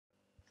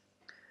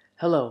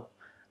Hello,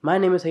 my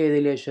name is Syed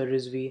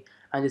Rizvi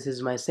and this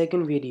is my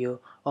second video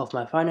of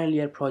my final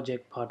year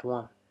project part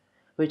 1,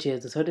 which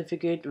is the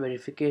certificate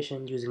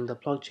verification using the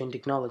blockchain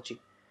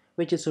technology,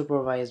 which is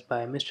supervised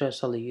by Mr.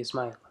 Salih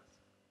Ismail.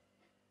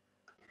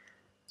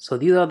 So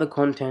these are the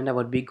content I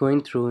would be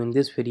going through in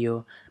this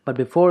video, but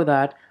before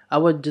that I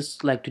would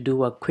just like to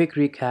do a quick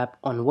recap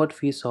on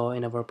what we saw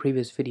in our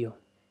previous video.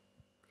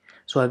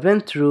 So I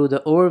went through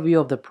the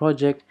overview of the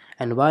project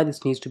and why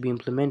this needs to be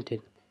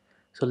implemented.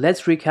 So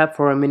let's recap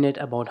for a minute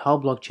about how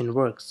blockchain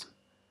works.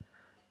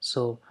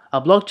 So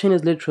a blockchain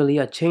is literally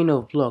a chain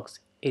of blocks.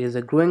 It is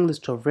a growing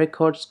list of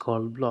records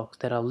called blocks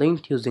that are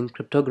linked using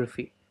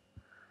cryptography.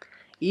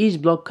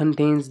 Each block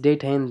contains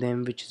data in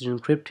them which is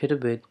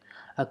encrypted with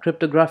a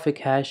cryptographic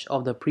hash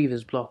of the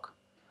previous block.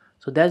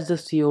 So that's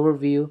just the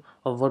overview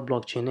of what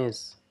blockchain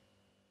is.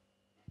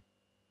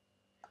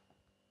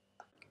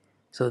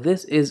 So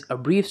this is a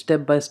brief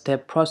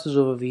step-by-step process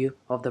overview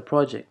of the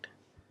project.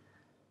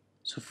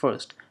 So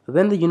first,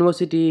 when the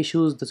university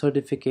issues the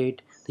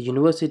certificate, the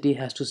university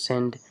has to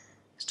send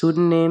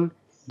student name,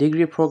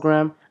 degree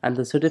program and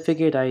the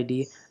certificate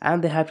ID,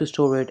 and they have to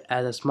store it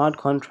as a smart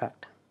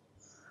contract.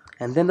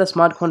 And then the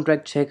smart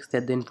contract checks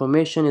that the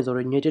information is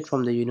originated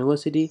from the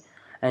university,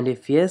 and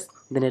if yes,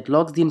 then it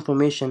logs the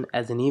information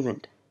as an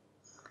event.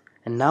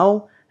 And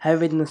now,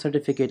 having the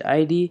certificate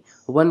ID,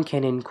 one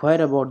can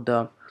inquire about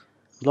the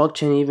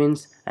blockchain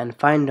events and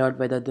find out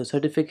whether the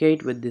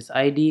certificate with this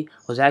ID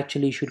was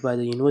actually issued by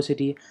the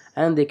university,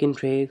 and they can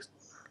trace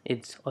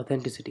its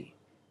authenticity.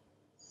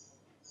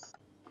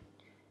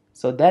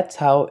 So that's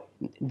how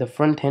the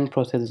front end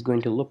process is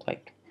going to look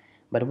like.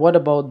 But what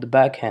about the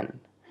back end,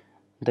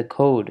 the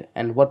code,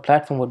 and what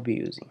platform would be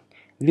using?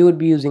 We would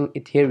be using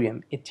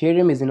Ethereum.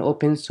 Ethereum is an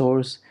open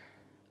source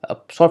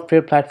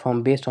software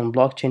platform based on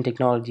blockchain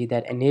technology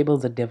that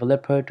enables the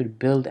developer to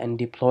build and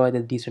deploy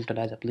the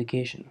decentralized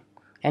application.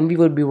 And we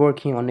would be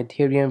working on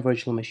Ethereum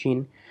virtual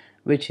machine,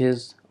 which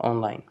is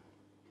online.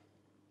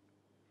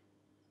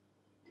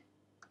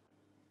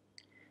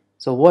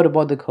 So what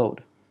about the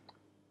code?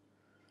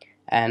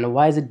 And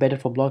why is it better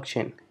for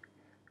blockchain?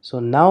 So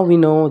now we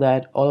know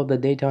that all of the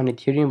data on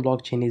Ethereum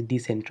blockchain is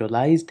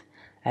decentralized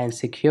and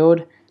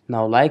secured.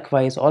 Now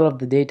likewise, all of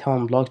the data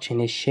on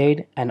blockchain is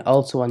shared and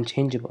also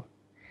unchangeable.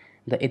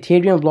 The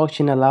Ethereum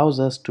blockchain allows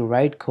us to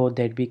write code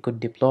that we could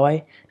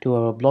deploy to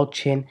our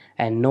blockchain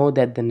and know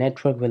that the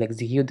network will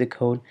execute the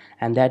code,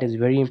 and that is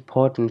very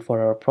important for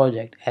our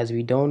project as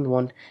we don't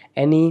want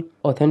any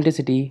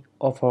authenticity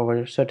of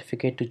our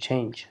certificate to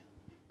change.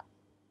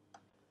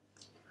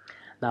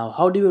 Now,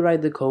 how do we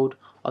write the code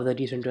of the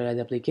decentralized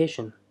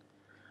application?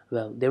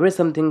 Well, there is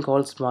something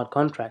called smart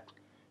contract.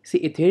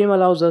 See, Ethereum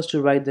allows us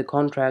to write the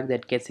contract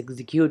that gets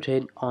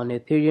executed on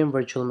Ethereum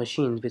virtual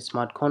machines with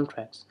smart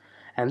contracts.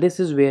 And this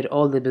is where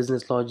all the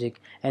business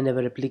logic and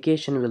our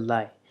application will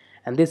lie.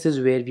 And this is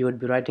where we would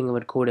be writing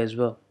our code as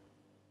well.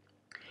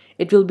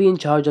 It will be in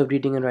charge of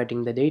reading and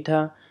writing the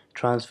data,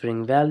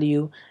 transferring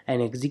value,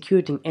 and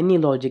executing any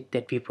logic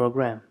that we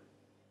program.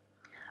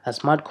 A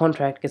smart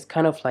contract is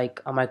kind of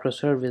like a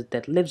microservice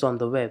that lives on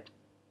the web.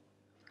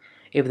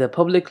 If the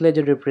public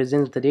ledger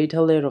represents the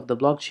data layer of the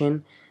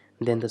blockchain,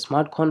 then the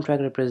smart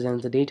contract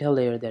represents the data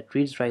layer that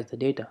reads-writes the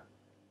data.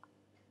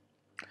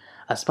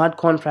 A smart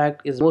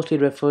contract is mostly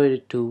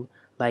referred to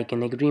like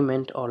an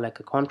agreement or like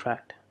a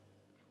contract.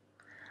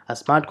 A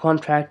smart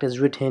contract is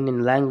written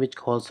in a language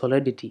called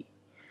Solidity,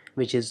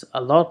 which is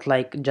a lot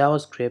like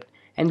JavaScript,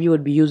 and we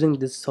would be using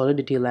this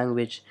Solidity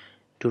language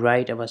to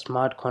write our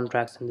smart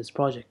contracts in this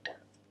project.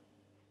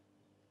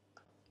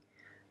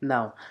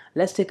 Now,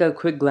 let's take a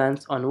quick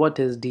glance on what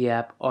is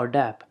DApp or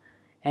DApp,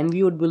 and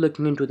we would be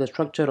looking into the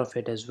structure of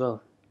it as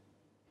well.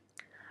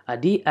 A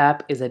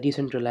DApp is a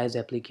decentralized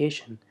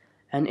application,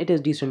 and it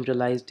is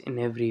decentralized in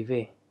every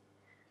way.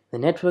 The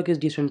network is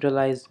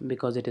decentralized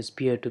because it is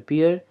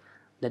peer-to-peer,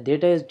 the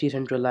data is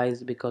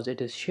decentralized because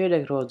it is shared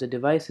across the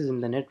devices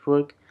in the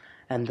network,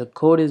 and the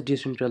code is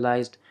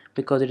decentralized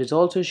because it is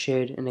also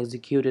shared and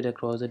executed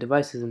across the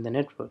devices in the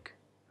network.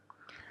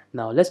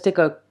 Now let's take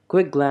a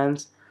quick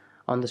glance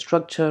on the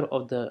structure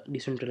of the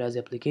decentralized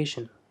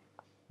application.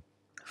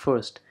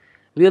 First,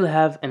 we'll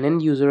have an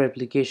end-user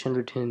application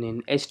written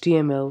in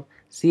HTML,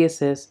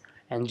 CSS,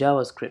 and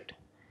JavaScript,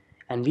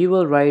 and we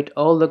will write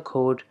all the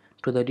code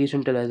to the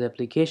decentralized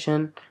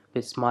application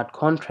with smart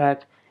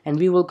contract, and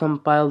we will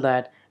compile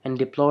that and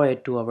deploy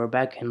it to our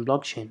backend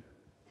blockchain.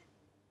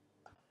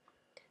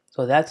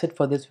 So that's it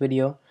for this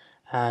video,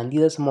 and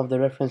these are some of the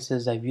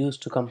references I've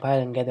used to compile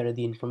and gather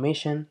the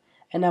information,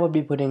 and I will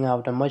be putting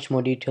out a much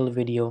more detailed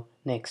video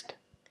next.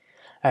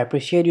 I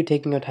appreciate you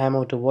taking your time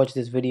out to watch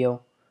this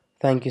video.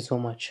 Thank you so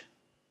much.